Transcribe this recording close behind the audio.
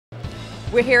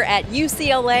We're here at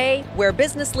UCLA, where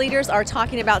business leaders are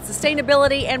talking about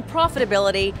sustainability and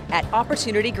profitability at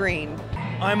Opportunity Green.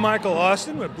 I'm Michael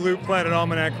Austin with Blue Planet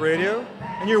Almanac Radio,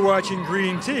 and you're watching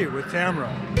Green Tea with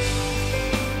Tamra.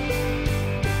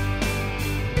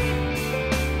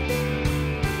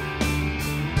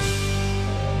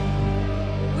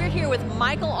 We're here with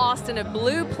Michael Austin of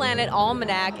Blue Planet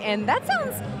Almanac, and that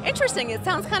sounds interesting. It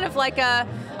sounds kind of like a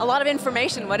lot of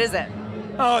information. What is it?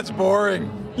 Oh, it's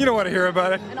boring. You don't want to hear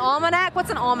about it. An almanac? What's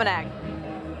an almanac?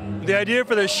 The idea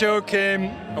for this show came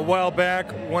a while back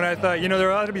when I thought,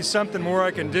 there ought to be something more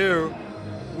I can do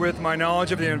with my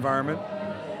knowledge of the environment.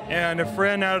 And a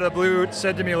friend out of the blue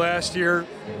said to me last year,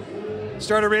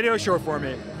 start a radio show for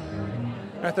me.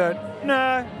 I thought,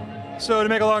 nah. So to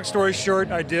make a long story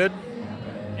short, I did.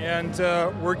 And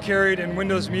we're carried in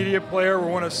Windows Media Player. We're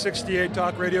one of 68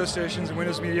 talk radio stations in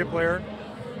Windows Media Player.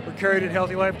 We're carried at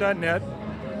healthylife.net.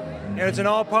 And it's an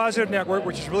all-positive network,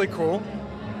 which is really cool.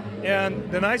 And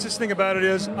the nicest thing about it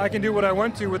is I can do what I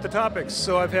want to with the topics.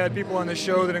 So I've had people on the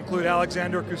show that include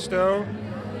Alexander Cousteau.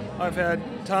 I've had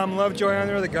Tom Lovejoy on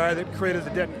there, the guy that created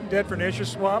the Debt for Nature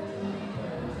swap.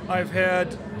 I've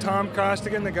had Tom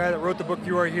Costigan, the guy that wrote the book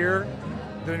You Are Here,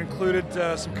 that included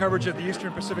some coverage of the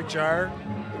Eastern Pacific Gyre.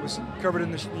 It was covered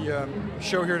in the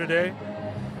show here today.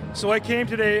 So I came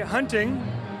today hunting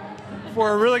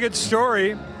for a really good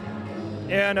story.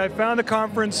 And I found the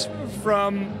conference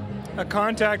from a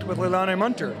contact with Leilani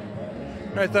Munter.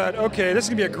 And I thought, okay, this is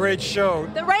gonna be a great show.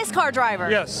 The race car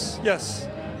driver. Yes, yes.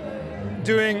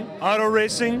 Doing auto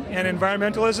racing and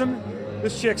environmentalism.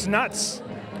 This chick's nuts.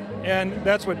 And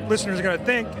that's what listeners are gonna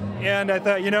think. And I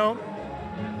thought,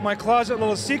 my closet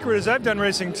little secret is I've done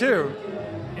racing too.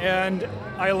 And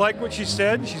I like what she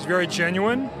said. She's very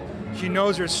genuine. She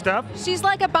knows her stuff. She's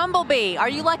like a bumblebee. Are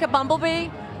you like a bumblebee?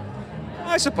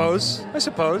 I suppose.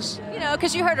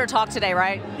 Because you heard her talk today,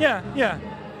 right? Yeah.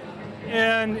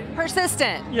 And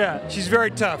persistent. Yeah, she's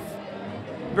very tough.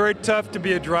 Very tough to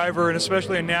be a driver, and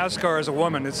especially in NASCAR as a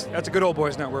woman. That's a good old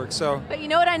boys network, so. But you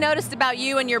know what I noticed about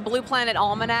you and your Blue Planet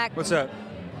Almanac? What's that?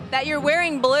 That you're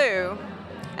wearing blue.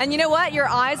 And you know what? Your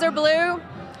eyes are blue.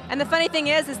 And the funny thing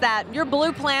is that you're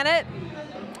Blue Planet,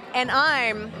 and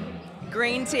I'm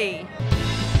Green Tea.